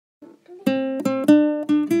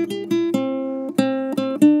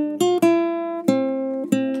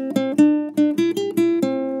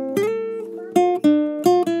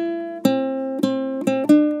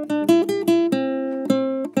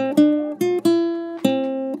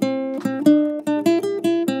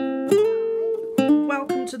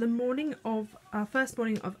first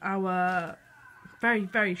morning of our very,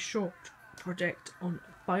 very short project on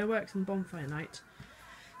fireworks and bonfire night.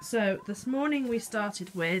 So this morning we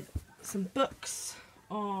started with some books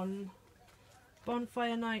on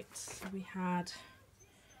bonfire night. We had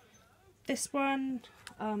this one.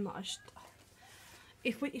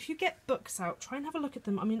 If you get books out, try and have a look at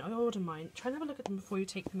them. I mean, I order mine. Try and have a look at them before you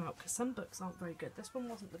take them out, because some books aren't very good. This one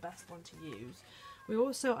wasn't the best one to use.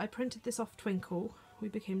 I printed this off Twinkle. We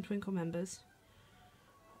became Twinkle members.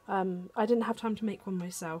 I didn't have time to make one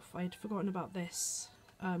myself. I had forgotten about this.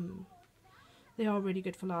 They are really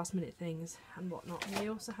good for last minute things and whatnot. And they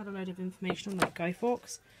also had a load of information on like Guy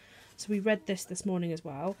Fawkes. So we read this morning as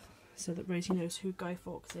well, so that Rosie knows who Guy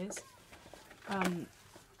Fawkes is.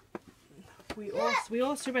 We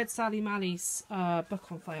also read Sally Malley's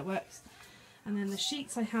book on fireworks. And then the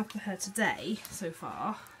sheets I have for her today so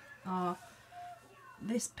far are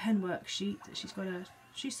this penwork sheet that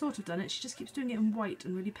she's sort of done it. She just keeps doing it in white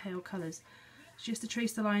and really pale colours. She has to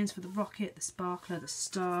trace the lines for the rocket, the sparkler, the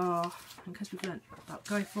star. And because we've learnt about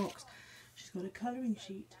Guy Fawkes, she's got a colouring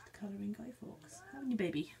sheet colouring Guy Fawkes. Haven't you,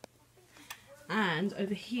 baby? And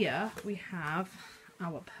over here we have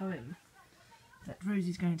our poem that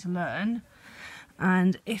Rosie's going to learn.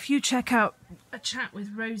 And if you check out a Chat with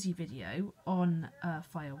Rosie video on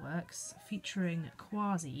fireworks featuring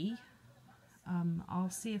Quasi, I'll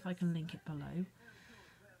see if I can link it below.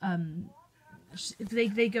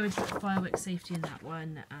 They go into fireworks safety in that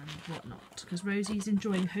one and whatnot, because Rosie's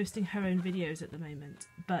enjoying hosting her own videos at the moment,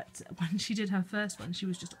 but when she did her first one she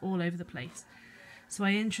was just all over the place. So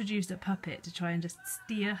I introduced a puppet to try and just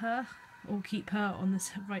steer her or keep her on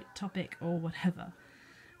this right topic or whatever.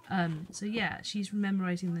 So yeah, she's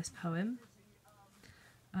memorising this poem.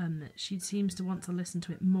 She seems to want to listen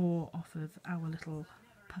to it more off of our little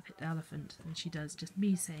puppet elephant than she does just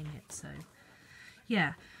me saying it. So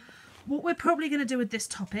yeah, what we're probably going to do with this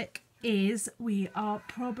topic is we are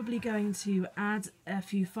probably going to add a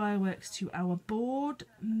few fireworks to our board,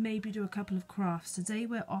 maybe do a couple of crafts. Today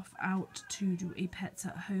we're off out to do a pets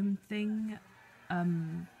at home thing.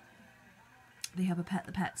 They have a Pet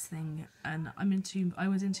the Pets thing, and I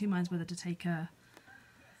was in two minds whether to take her,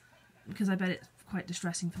 because I bet it's quite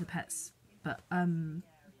distressing for the pets, but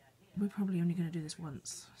we're probably only going to do this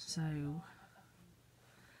once, so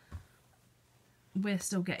we're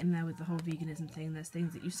still getting there with the whole veganism thing. There's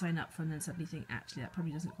things that you sign up for and then suddenly think, actually that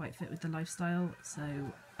probably doesn't quite fit with the lifestyle, so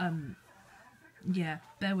yeah,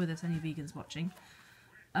 bear with us, any vegans watching.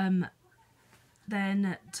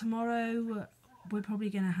 Then tomorrow we're probably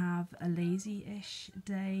going to have a lazy-ish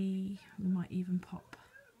day. We might even pop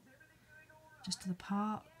just to the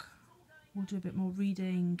park. We'll do a bit more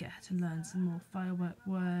reading, get her to learn some more firework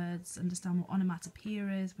words, understand what onomatopoeia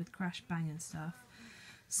is with crash bang and stuff.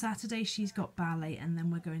 Saturday she's got ballet, and then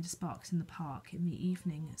we're going to Sparks in the Park in the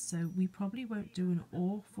evening, so we probably won't do an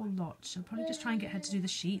awful lot. She'll probably just try and get her to do the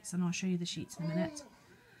sheets, and I'll show you the sheets in a minute.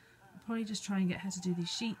 I'll probably just try and get her to do these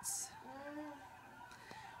sheets.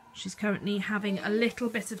 She's currently having a little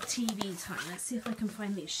bit of TV time. Let's see if I can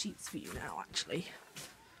find these sheets for you now, actually,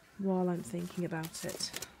 while I'm thinking about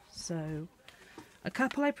it. So, a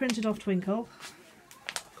couple I printed off Twinkle.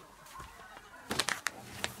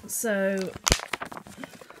 So,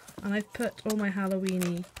 and I've put all my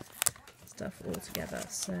Halloween-y stuff all together.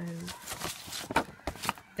 So,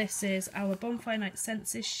 this is our Bonfire Night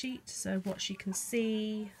Senses sheet. So, what she can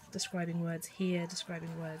see, describing words hear,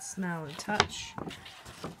 describing words smell and touch.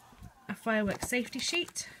 A firework safety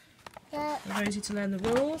sheet for Rosie to learn the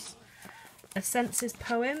rules. A senses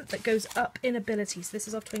poem that goes up in ability. So this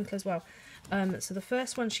is off Twinkle as well. So the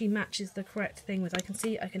first one she matches the correct thing with I can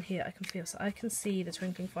see, I can hear, I can feel. So I can see the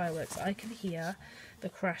twinkling fireworks. I can hear the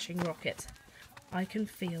crashing rocket. I can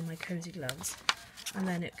feel my cosy gloves. And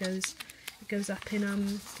then it goes up in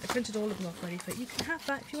I printed all of them off ready for it. You can have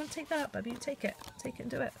that if you want to take that up, baby. Take it and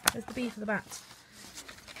do it. There's the B for the bat.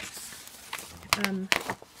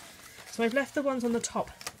 So I've left the ones on the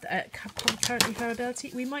top that are currently her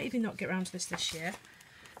ability. We might even not get around to this year.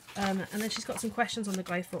 And then she's got some questions on the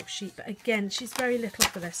Guy Fawkes sheet, but again, she's very little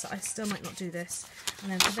for this, so I still might not do this.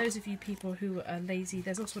 And then for those of you people who are lazy,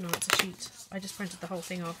 there's also an answer sheet. I just printed the whole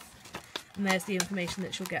thing off, and there's the information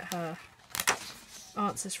that she'll get her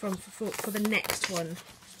answers from for the next one.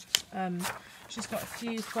 She's got a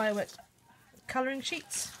few firework colouring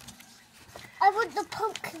sheets. I want the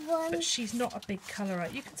pumpkin one. But she's not a big colourer.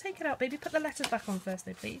 You can take it out, baby. Put the letters back on first,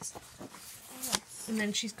 though, please. Yes. And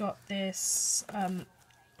then she's got this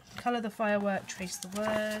colour the firework, trace the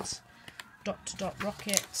word, dot to dot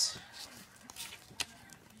rocket.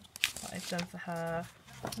 That I've done for her.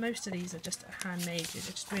 Most of these are just handmade.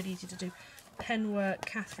 They're just really easy to do. Penwork,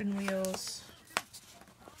 Catherine wheels.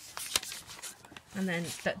 And then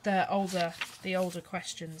the older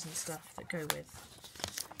questions and stuff that go with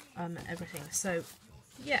everything. So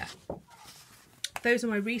yeah, those are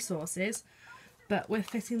my resources, but we're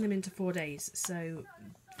fitting them into 4 days, so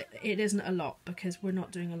it isn't a lot because we're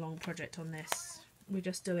not doing a long project on this. We're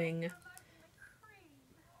just doing...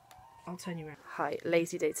 I'll turn you around. Hi,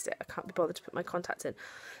 lazy day today. I can't be bothered to put my contacts in.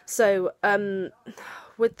 So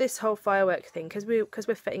with this whole firework thing, because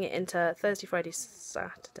we're fitting it into Thursday, Friday,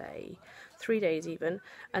 Saturday, 3 days even,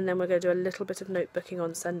 and then we're going to do a little bit of notebooking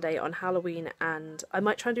on Sunday on Halloween, and I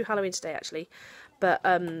might try and do Halloween today actually, but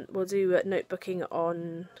we'll do notebooking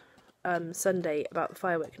on Sunday about the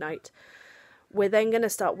firework night. We're then going to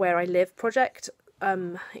start Where I Live project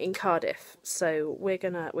in Cardiff, so we're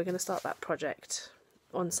gonna start that project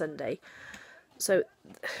on Sunday. So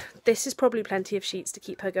this is probably plenty of sheets to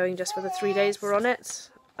keep her going just for the 3 days we're on it.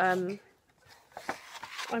 I'm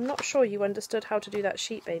not sure you understood how to do that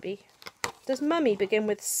sheet, baby. Does Mummy begin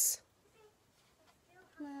with S?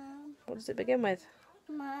 Ma. What does it begin with?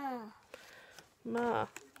 Ma. Ma.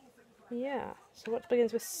 Yeah. So what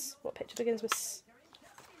begins with S? What picture begins with S?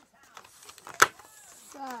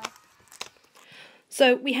 Sa.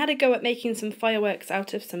 So we had a go at making some fireworks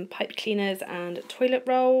out of some pipe cleaners and toilet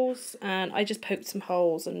rolls, and I just poked some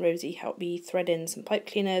holes and Rosie helped me thread in some pipe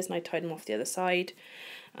cleaners and I tied them off the other side.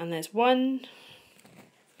 And there's one.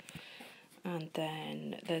 And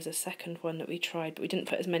then there's a second one that we tried, but we didn't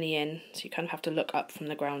put as many in, so you kind of have to look up from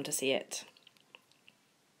the ground to see it.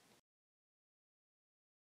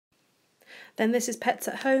 Then this is Pets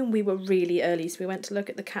at Home. We were really early, so we went to look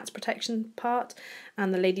at the cat's protection part,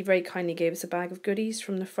 and the lady very kindly gave us a bag of goodies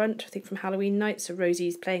from the front, I think from Halloween night, so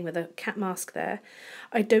Rosie's playing with a cat mask there.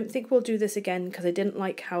 I don't think we'll do this again because I didn't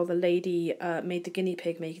like how the lady made the guinea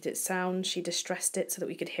pig make it sound. She distressed it so that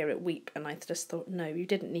we could hear it weep, and I just thought, no, you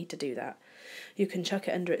didn't need to do that. You can chuck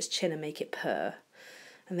it under its chin and make it purr.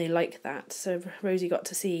 And they like that. So Rosie got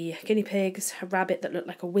to see guinea pigs, a rabbit that looked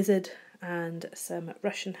like a wizard, and some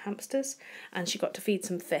Russian hamsters. And she got to feed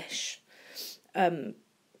some fish.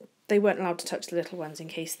 They weren't allowed to touch the little ones in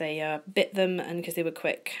case they bit them and because they were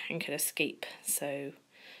quick and could escape. So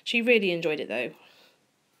she really enjoyed it though.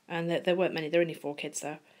 And there weren't many. There were only 4 kids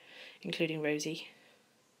there, including Rosie.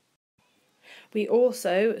 We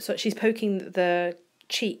also... So she's poking the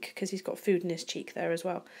cheek because he's got food in his cheek there as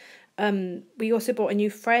well. We also bought a new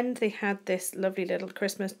friend. They had this lovely little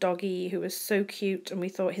Christmas doggy who was so cute, and we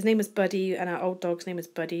thought his name was Buddy and our old dog's name was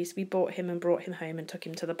Buddy, so we bought him and brought him home and took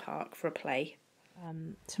him to the park for a play.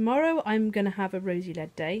 Tomorrow I'm going to have a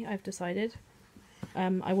Rosie-led day, I've decided.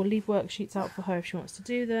 I will leave worksheets out for her if she wants to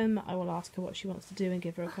do them. I will ask her what she wants to do and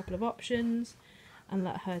give her a couple of options and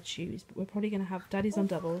let her choose. But we're probably going to have Daddy's on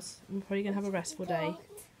doubles, and we're probably going to have a restful day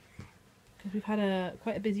because we've had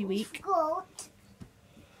quite a busy week.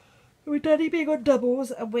 With Daddy being on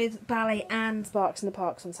doubles with ballet and Sparks in the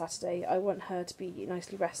Parks on Saturday, I want her to be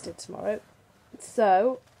nicely rested tomorrow.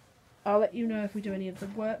 So, I'll let you know if we do any of the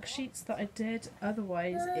worksheets that I did.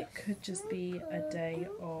 Otherwise, it could just be a day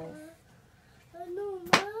of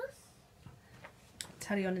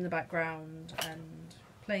telly on in the background and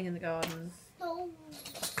playing in the garden.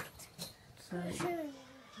 So,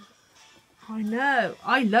 I know.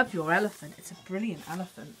 I love your elephant. It's a brilliant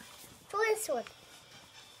elephant. This one.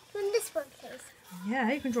 And this one, please.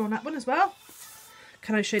 Yeah, you can draw on that one as well.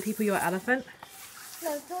 Can I show people your elephant?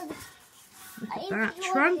 No, don't. Look at that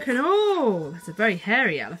trunk and all. It's a very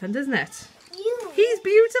hairy elephant, isn't it? You. He's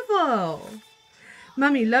beautiful.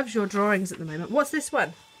 Mummy loves your drawings at the moment. What's this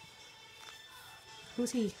one?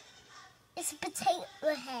 Who's he? It's a potato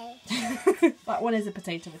head. That one is a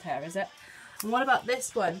potato with hair, is it? And what about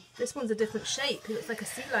this one? This one's a different shape. He looks like a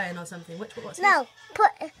sea lion or something. What's no,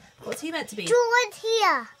 what's he meant to be? Draw it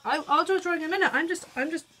here. I'll draw a drawing in a minute. I'm just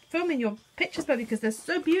filming your pictures, baby, because they're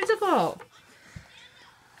so beautiful.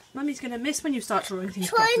 Mummy's going to miss when you start drawing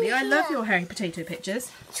things properly. I love your hairy potato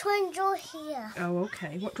pictures. Try and draw here. Oh,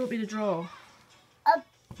 okay. What do you want me to draw? A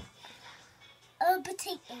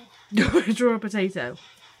potato. Draw a potato.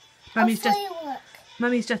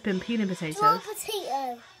 Mummy's just been peeling potatoes. Draw a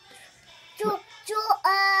potato.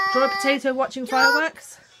 Draw a potato watching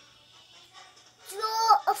fireworks.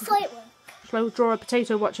 Draw a firework. Draw a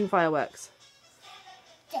potato watching fireworks.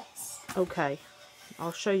 Yes. Okay.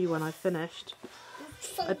 I'll show you when I've finished.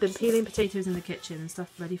 I've been peeling potatoes in the kitchen and stuff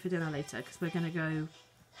ready for dinner later because we're going to go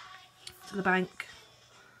to the bank,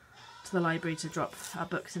 to the library to drop our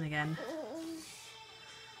books in again.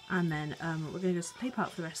 And then we're going to go to the play park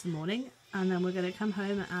for the rest of the morning. And then we're going to come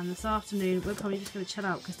home, and this afternoon we're probably just going to chill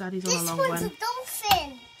out because Daddy's on a long one. This one's a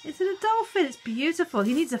dolphin. Is it a dolphin? It's beautiful.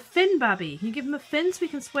 He needs a fin, Babby. Can you give him a fin so he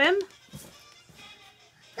can swim?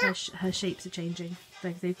 her shapes are changing.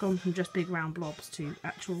 They've gone from just big round blobs to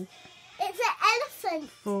actual... It's an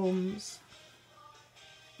elephant. Forms.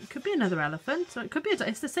 It could be another elephant, or it could be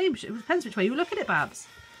it's the same. It depends which way you look at it, Babs.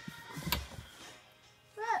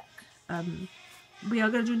 Look. We are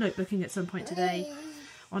going to do notebooking at some point today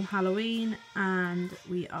on Halloween, and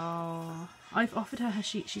I've offered her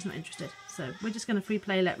sheet. She's not interested, so we're just going to free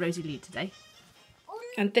play, let Rosie lead today.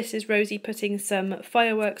 And this is Rosie putting some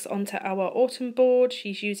fireworks onto our autumn board.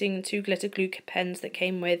 She's using 2 glitter glue pens that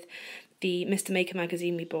came with the Mr. Maker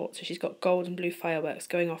magazine we bought. So she's got gold and blue fireworks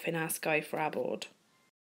going off in our sky for our board.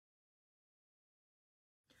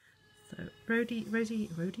 So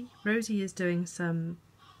Rosie is doing some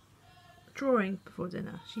drawing before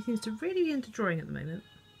dinner. She seems to really be into drawing at the moment.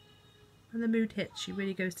 When the mood hits, she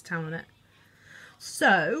really goes to town on it.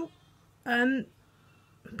 So,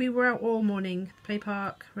 we were out all morning at the play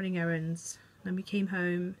park, running errands. Then we came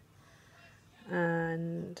home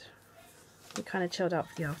and we kind of chilled out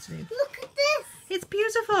for the afternoon. Look at this! It's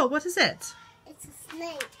beautiful! What is it? It's a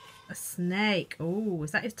snake. A snake. Oh,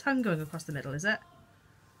 is that his tongue going across the middle, is it?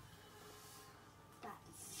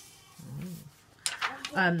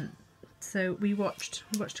 So we watched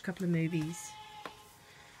a couple of movies.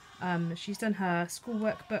 She's done her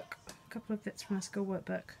schoolwork book, a couple of bits from her schoolwork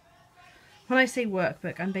book. When I say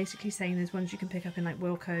workbook, I'm basically saying there's ones you can pick up in like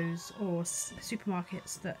Wilko's or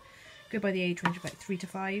supermarkets that go by the age range of like 3 to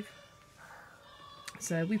 5.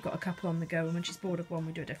 So we've got a couple on the go, and when she's bored of one,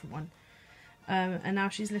 we do a different one. And now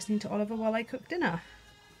she's listening to Oliver while I cook dinner.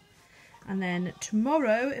 And then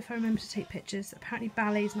tomorrow, if I remember to take pictures, apparently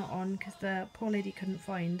ballet's not on because the poor lady couldn't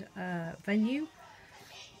find a venue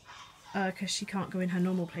because she can't go in her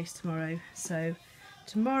normal place tomorrow. So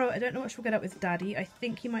tomorrow, I don't know what she'll get up with Daddy. I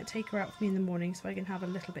think he might take her out with me in the morning so I can have a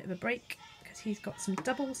little bit of a break because he's got some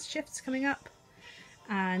double shifts coming up.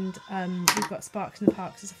 And we've got Sparks in the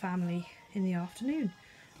Parks as a family in the afternoon.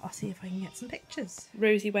 I'll see if I can get some pictures.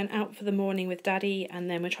 Rosie went out for the morning with Daddy, and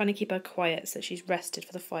then we're trying to keep her quiet so that she's rested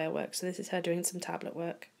for the fireworks. So this is her doing some tablet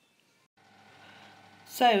work.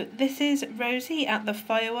 So this is Rosie at the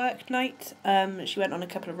firework night. She went on a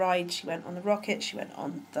couple of rides. She went on the rocket. She went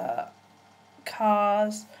on the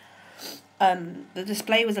cars. The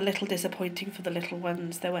display was a little disappointing for the little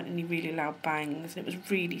ones. There weren't any really loud bangs, and it was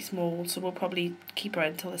really small. So we'll probably keep her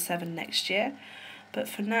until the 7 next year. But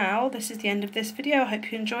for now, this is the end of this video. I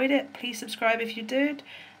hope you enjoyed it. Please subscribe if you did.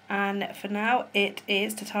 And for now, it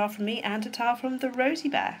is ta-ta from me and ta-ta from the Rosie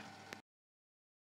Bear.